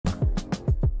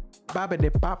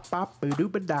Bobbity bop bop boo doo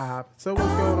ba da. So what's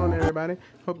going on, everybody?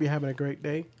 Hope you're having a great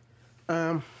day.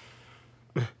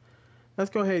 Let's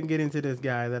go ahead and get into this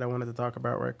guy that I wanted to talk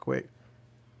about right quick.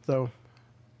 So,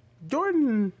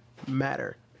 Jordan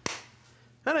Matter.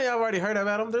 I know y'all already heard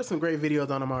about him. There's some great videos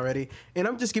on him already, and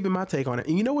I'm just giving my take on it.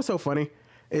 And you know what's so funny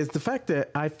is the fact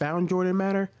that I found Jordan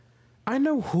Matter. I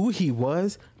know who he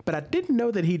was, but I didn't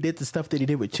know that he did the stuff that he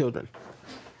did with children.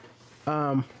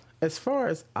 As far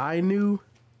as I knew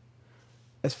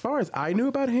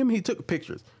about him, he took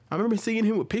pictures. I remember seeing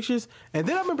him with pictures, and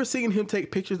then I remember seeing him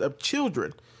take pictures of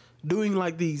children doing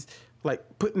like these, like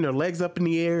putting their legs up in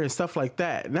the air and stuff like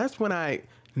that. And that's when I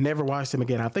never watched him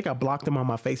again. I think I blocked him on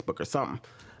my Facebook or something.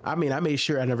 I mean, I made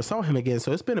sure I never saw him again.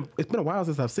 So it's been a while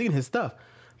since I've seen his stuff.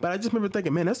 But I just remember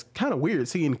thinking, man, that's kind of weird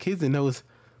seeing kids in those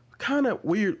kind of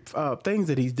weird things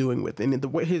that he's doing with, and the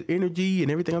way his energy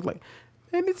and everything. I was like,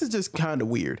 man, this is just kind of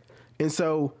weird. And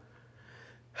so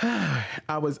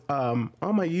I was on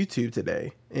my YouTube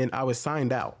today, and I was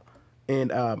signed out,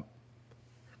 and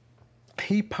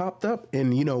he popped up.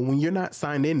 And you know, when you're not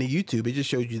signed in to YouTube, it just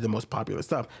shows you the most popular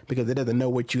stuff because it doesn't know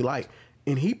what you like.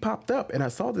 And he popped up, and I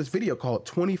saw this video called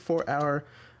 24-hour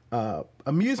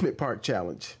amusement park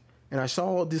challenge. And I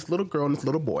saw this little girl and this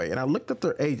little boy, and I looked up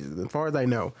their ages. And as far as I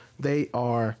know, they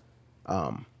are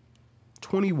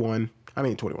 21.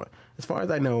 As far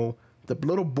as I know, the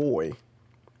little boy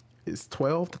is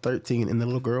 12 to 13, and the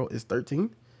little girl is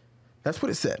 13. That's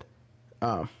what it said.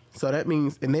 So that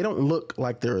means, and they don't look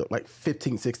like they're like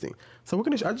 15, 16. So I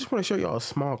just want to show y'all a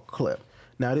small clip.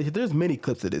 Now, there's many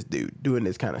clips of this dude doing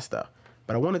this kind of stuff,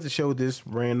 but I wanted to show this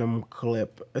random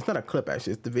clip. It's not a clip,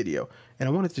 actually, it's the video. And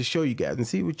I wanted to show you guys and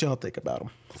see what y'all think about him.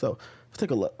 So let's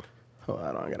take a look. Hold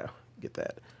on, I gotta get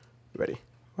that ready.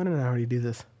 Why didn't I already do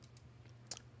this?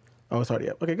 Oh, it's already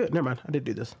up. Okay, good. Never mind. I did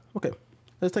do this. Okay,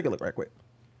 let's take a look right quick.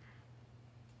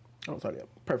 Oh, it's already up.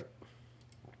 Perfect.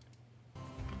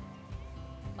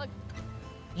 Look.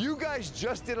 You guys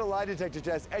just did a lie detector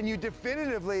test, and you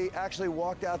definitively actually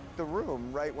walked out the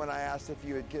room right when I asked if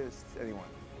you had kissed anyone.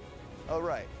 Oh,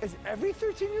 right. Is every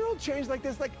 13-year-old changed like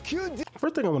this? Like, cute.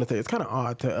 First thing I want to say, it's kind of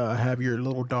odd to have your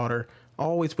little daughter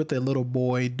always with their little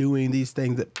boy doing these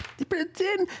things that they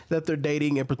pretend that they're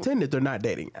dating and pretend that they're not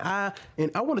dating. And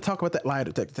I want to talk about that lie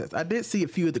detector test. I did see a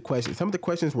few of the questions. Some of the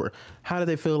questions were, how do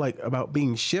they feel like about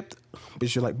being shipped,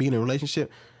 which is like being in a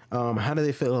relationship? How do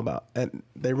they feel about, and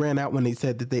they ran out when they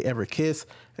said, did they ever kiss?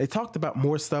 They talked about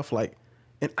more stuff like,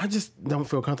 and I just don't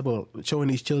feel comfortable showing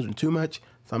these children too much,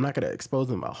 so I'm not going to expose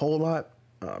them a whole lot.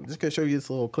 I'm just going to show you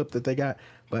this little clip that they got,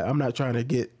 but I'm not trying to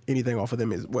get anything off of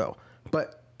them as well.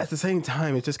 But at the same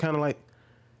time, it's just kind of like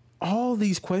all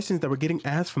these questions that were getting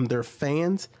asked from their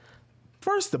fans.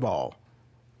 First of all,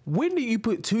 when do you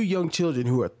put two young children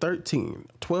who are 13,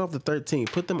 12 to 13,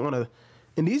 put them on a,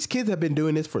 and these kids have been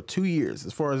doing this for 2 years,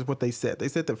 as far as what they said. They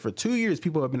said that for 2 years,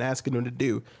 people have been asking them to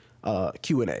do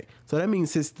Q&A. So that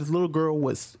means since this little girl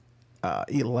was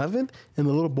 11 and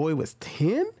the little boy was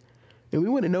 10, and we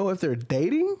want to know if they're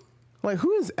dating? Like,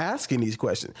 who is asking these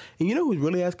questions? And you know who's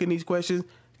really asking these questions?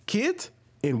 Kids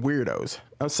and weirdos.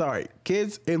 I'm sorry,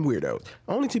 kids and weirdos.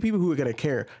 Only two people who are going to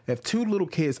care if two little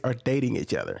kids are dating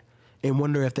each other and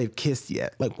wonder if they've kissed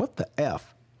yet. Like, what the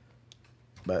F?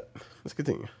 But let's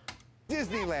continue.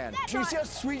 Disneyland. Do you see how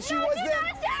sweet she was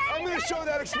then? I'm going to show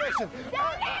that expression.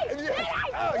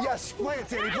 Oh, yes, play it,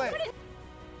 Sandy, play it.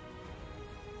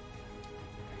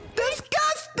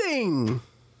 Disgusting!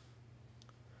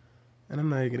 And I'm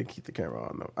not even going to keep the camera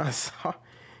on, though. I saw,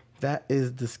 that is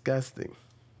disgusting.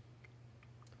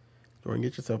 Jordan,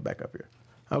 get yourself back up here.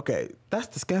 Okay, that's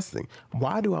disgusting.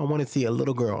 Why do I want to see a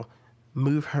little girl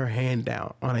move her hand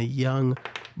down on a young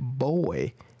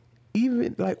boy?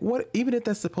 Even like what? Even if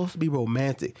that's supposed to be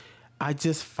romantic, I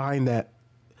just find that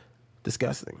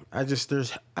disgusting.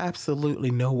 There's absolutely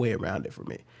no way around it for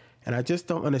me. And I just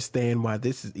don't understand why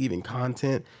this is even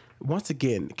content. Once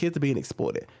again, kids are being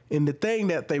exploited. And the thing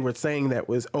that they were saying that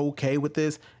was okay with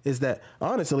this is that,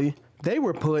 honestly, they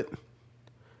were put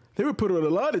on a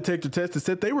lie detector test that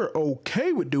said they were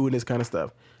okay with doing this kind of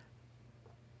stuff.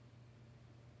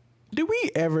 Do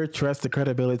we ever trust the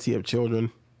credibility of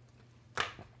children?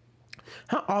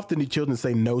 How often do children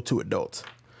say no to adults?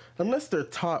 Unless they're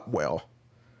taught well.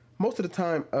 Most of the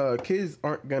time, kids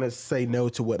aren't going to say no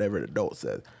to whatever an adult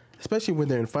says. Especially when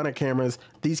they're in front of cameras.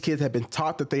 These kids have been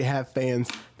taught that they have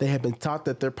fans. They have been taught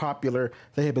that they're popular.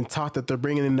 They have been taught that they're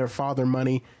bringing in their father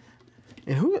money.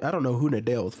 And I don't know who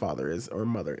Nadel's father is or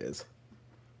mother is.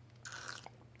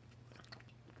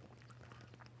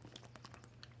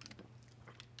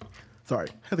 Sorry,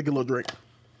 had to get a little drink.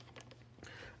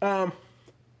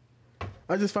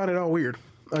 I just find it all weird.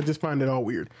 I just find it all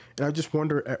weird. And I just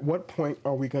wonder, at what point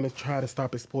are we going to try to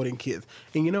stop exploiting kids?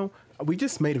 And you know, we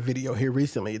just made a video here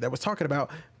recently that was talking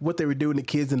about what they were doing to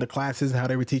kids in the classes, how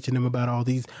they were teaching them about all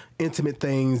these intimate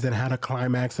things and how to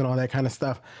climax and all that kind of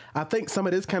stuff. I think some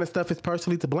of this kind of stuff is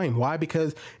partially to blame. Why?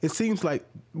 Because it seems like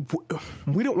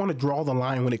we don't want to draw the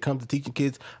line when it comes to teaching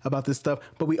kids about this stuff,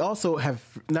 but we also have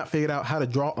not figured out how to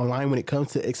draw a line when it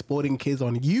comes to exploiting kids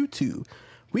on YouTube.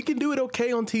 We can do it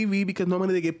okay on TV because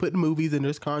normally they get put in movies and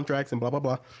there's contracts and blah, blah,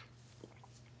 blah.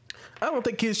 I don't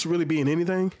think kids should really be in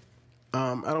anything.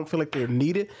 I don't feel like they're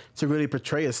needed to really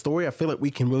portray a story. I feel like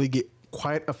we can really get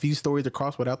quite a few stories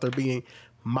across without there being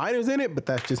minors in it, but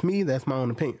that's just me. That's my own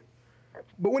opinion.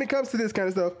 But when it comes to this kind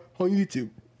of stuff on YouTube,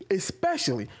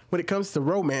 especially when it comes to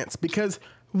romance, because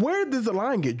where does the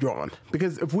line get drawn?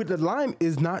 Because if the line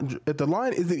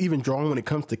isn't even drawn when it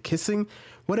comes to kissing,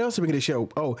 what else are we going to show?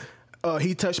 Oh,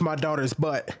 he touched my daughter's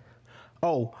butt.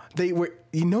 Oh, they were.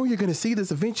 You know, you're going to see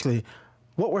this eventually.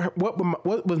 What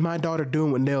was my daughter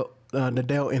doing with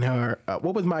Nadell in her?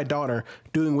 What was my daughter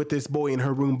doing with this boy in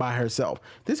her room by herself?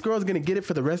 This girl's going to get it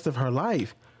for the rest of her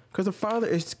life because her father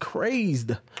is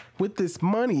crazed with this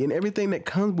money and everything that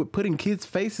comes with putting kids'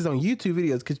 faces on YouTube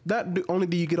videos. Because not only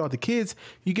do you get all the kids,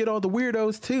 you get all the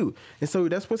weirdos too. And so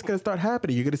that's what's going to start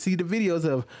happening. You're going to see the videos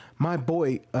of my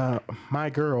boy,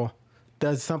 my girl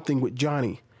does something with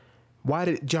Johnny. Why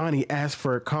did Johnny ask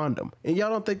for a condom? And y'all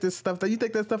don't think this stuff, that you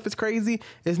think that stuff is crazy?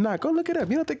 It's not. Go look it up.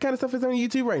 You don't think kind of stuff is on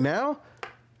YouTube right now?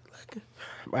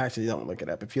 Well, actually, don't look it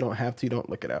up. If you don't have to, don't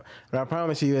look it up. But I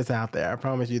promise you it's out there. I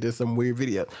promise you there's some weird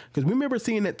videos. Because we remember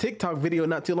seeing that TikTok video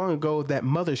not too long ago, that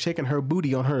mother shaking her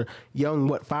booty on her young,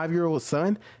 5-year-old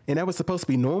son? And that was supposed to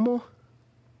be normal?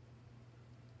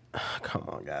 Come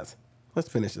on, guys. Let's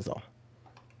finish this off.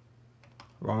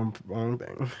 Wrong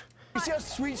thing. See how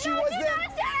sweet she was then?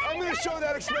 I'm going to show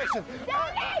that expression.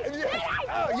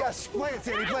 Oh, yes. Play it,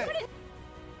 Sandy. Play it.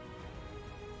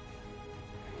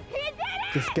 He did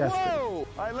it! Disgusting. Whoa!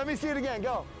 All right, let me see it again.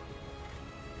 Go.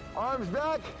 Arms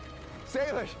back.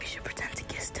 Sailors. You should pretend to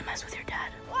kiss to mess with your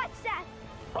dad. Watch that.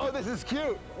 Oh, this is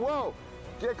cute. Whoa.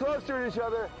 Get closer to each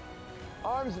other.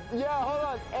 Arms, yeah, hold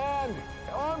on. And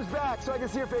arms back so I can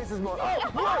see your faces more. Oh,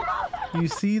 whoa! You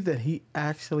see that he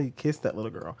actually kissed that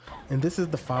little girl. And this is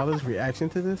the father's reaction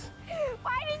to this?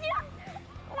 Why did you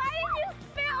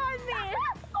spit on me?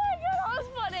 Oh my god, that was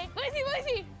funny. Let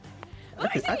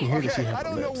me see. I can hear that she has I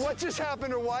don't know lips. what just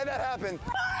happened or why that happened.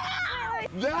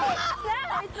 No,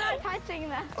 it's not touching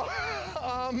that.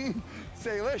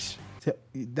 Salish.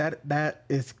 That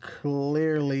is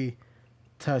clearly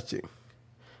touching.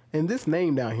 And this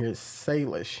name down here is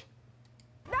Salish.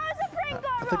 That was a prank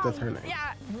gone I think that's her name.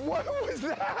 Yeah. What was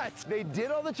that? They did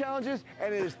all the challenges,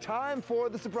 and it is time for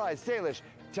the surprise. Salish,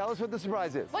 tell us what the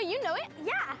surprise is. Wait, you know it?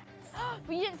 Yeah.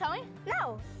 But you didn't tell me?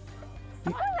 No.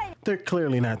 Of course I They're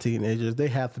clearly not teenagers. They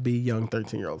have to be young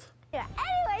 13-year-olds. Yeah.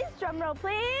 Anyways, drum roll,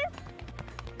 please.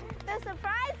 The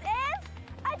surprise is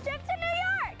a trip to New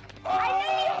York.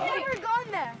 I knew you've never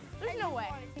gone there. There's no way.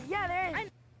 Yeah, there is.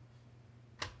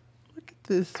 Look at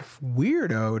this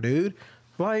weirdo, dude.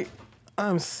 Like,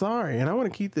 I'm sorry, and I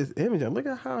want to keep this image on. Look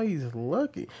at how he's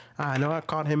looking. I know I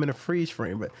caught him in a freeze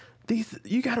frame, but these,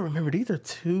 you got to remember, these are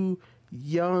two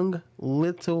young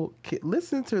little kids.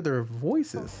 Listen to their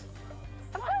voices.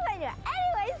 Of course I knew it.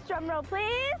 Anyways, drum roll,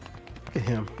 please. Look at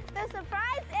him. The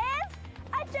surprise is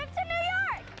a trip to New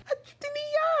York. A trip to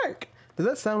New York. Does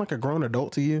that sound like a grown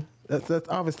adult to you? That's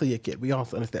obviously a kid. We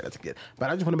also understand it's a kid. But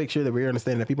I just want to make sure that we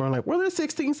understand that people aren't like, well, they're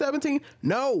 16, 17.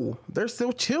 No, they're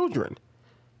still children.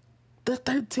 They're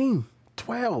 13,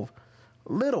 12,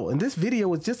 little. And this video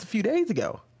was just a few days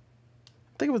ago.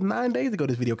 I think it was 9 days ago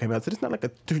this video came out. So it's not like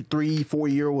a 3,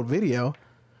 4-year-old video.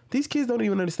 These kids don't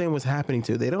even understand what's happening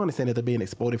to. They don't understand that they're being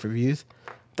exploited for views.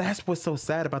 That's what's so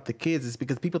sad about the kids, is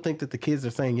because people think that the kids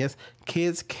are saying, yes,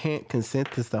 kids can't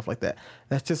consent to stuff like that.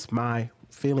 That's just my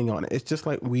feeling on it. It's just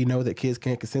like we know that kids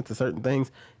can't consent to certain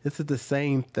things. This is the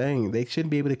same thing. They shouldn't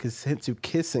be able to consent to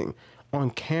kissing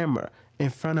on camera in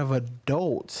front of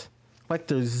adults like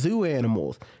they're zoo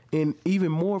animals. And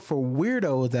even more for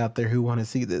weirdos out there who want to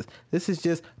see this. This is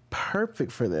just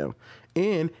perfect for them.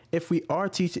 And if we are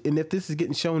teaching, and if this is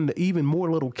getting shown to even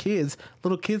more little kids are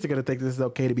going to think this is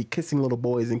okay to be kissing little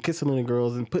boys and kissing little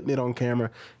girls and putting it on camera.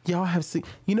 Y'all have seen,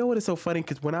 you know what is so funny?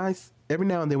 Because every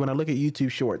now and then when I look at YouTube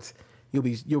shorts, you'll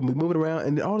be moving around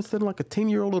and all of a sudden like a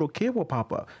 10-year-old little kid will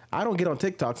pop up. I don't get on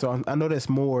TikTok, so I know that's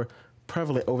more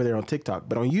prevalent over there on TikTok.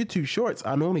 But on YouTube shorts,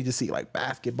 I normally just see like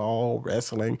basketball,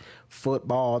 wrestling,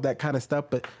 football, that kind of stuff.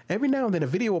 But every now and then a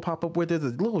video will pop up where there's a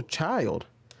little child,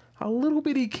 a little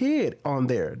bitty kid on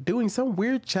there doing some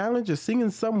weird challenge or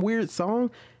singing some weird song.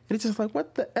 And it's just like,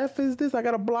 what the F is this? I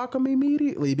got to block them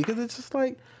immediately because it's just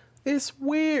like, it's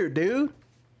weird, dude.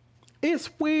 It's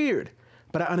weird.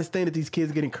 But I understand that these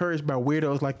kids get encouraged by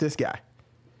weirdos like this guy.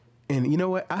 And you know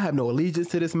what? I have no allegiance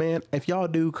to this man. If y'all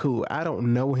do, cool. I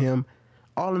don't know him.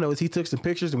 All I know is he took some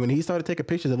pictures, and when he started taking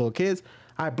pictures of little kids,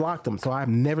 I blocked him. So I've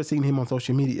never seen him on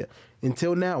social media.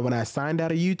 Until now, when I signed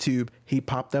out of YouTube, he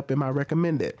popped up in my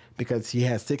recommended because he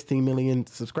has 16 million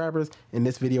subscribers, and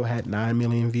this video had 9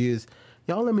 million views.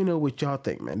 Y'all let me know what y'all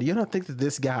think, man. Do you not think that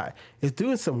this guy is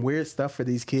doing some weird stuff for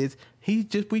these kids? He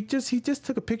just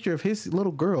took a picture of his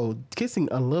little girl kissing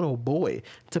a little boy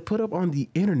to put up on the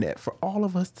internet for all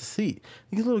of us to see.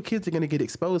 These little kids are going to get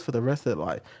exposed for the rest of their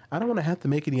life. I don't want to have to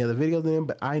make any other videos of them,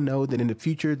 but I know that in the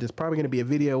future, there's probably going to be a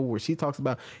video where she talks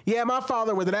about, yeah, my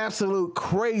father was an absolute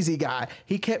crazy guy.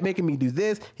 He kept making me do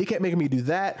this. He kept making me do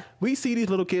that. We see these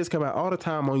little kids come out all the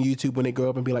time on YouTube when they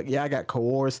grow up and be like, yeah, I got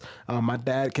coerced. My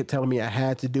dad kept telling me I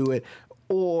had to do it.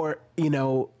 Or, you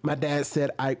know, my dad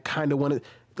said I kind of wanted...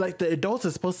 Like, the adults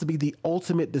are supposed to be the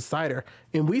ultimate decider.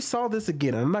 And we saw this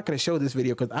again. And I'm not going to show this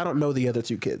video because I don't know the other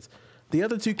two kids. The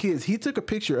other two kids, he took a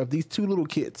picture of these two little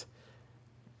kids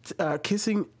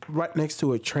kissing right next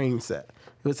to a train set.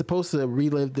 It was supposed to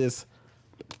relive this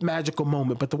magical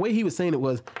moment. But the way he was saying it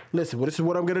was, listen, well, this is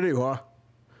what I'm going to do, huh?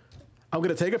 I'm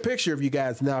going to take a picture of you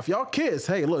guys. Now, if y'all kiss,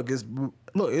 hey, look,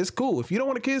 it's cool. If you don't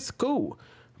want to kiss, cool.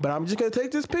 But I'm just going to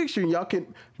take this picture and y'all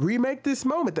can remake this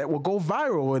moment that will go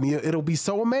viral and it'll be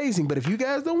so amazing. But if you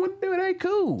guys don't want to do it, hey,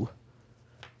 cool.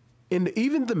 And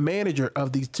even the manager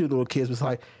of these two little kids was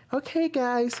like, okay,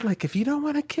 guys, like if you don't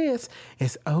want to kiss,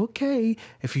 it's okay.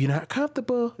 If you're not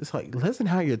comfortable, it's like, listen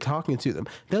how you're talking to them.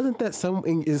 Doesn't that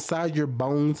something inside your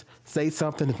bones say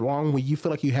something is wrong when you feel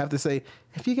like you have to say,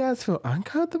 if you guys feel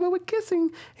uncomfortable with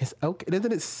kissing, it's okay.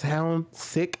 Doesn't it sound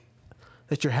sick?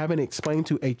 That you're having to explain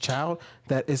to a child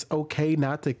that it's okay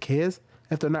not to kiss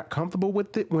if they're not comfortable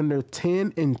with it when they're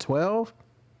 10 and 12?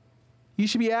 You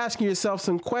should be asking yourself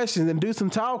some questions and do some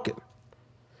talking.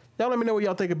 Y'all let me know what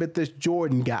y'all think about this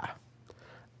Jordan guy.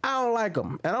 I don't like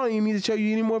him. And I don't even need to show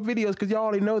you any more videos because y'all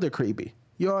already know they're creepy.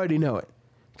 You already know it.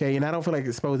 Okay, and I don't feel like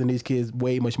exposing these kids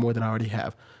way much more than I already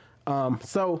have.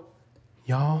 So,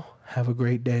 y'all have a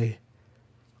great day.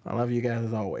 I love you guys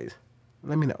as always.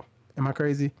 Let me know. Am I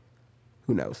crazy?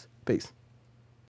 Who knows? Peace.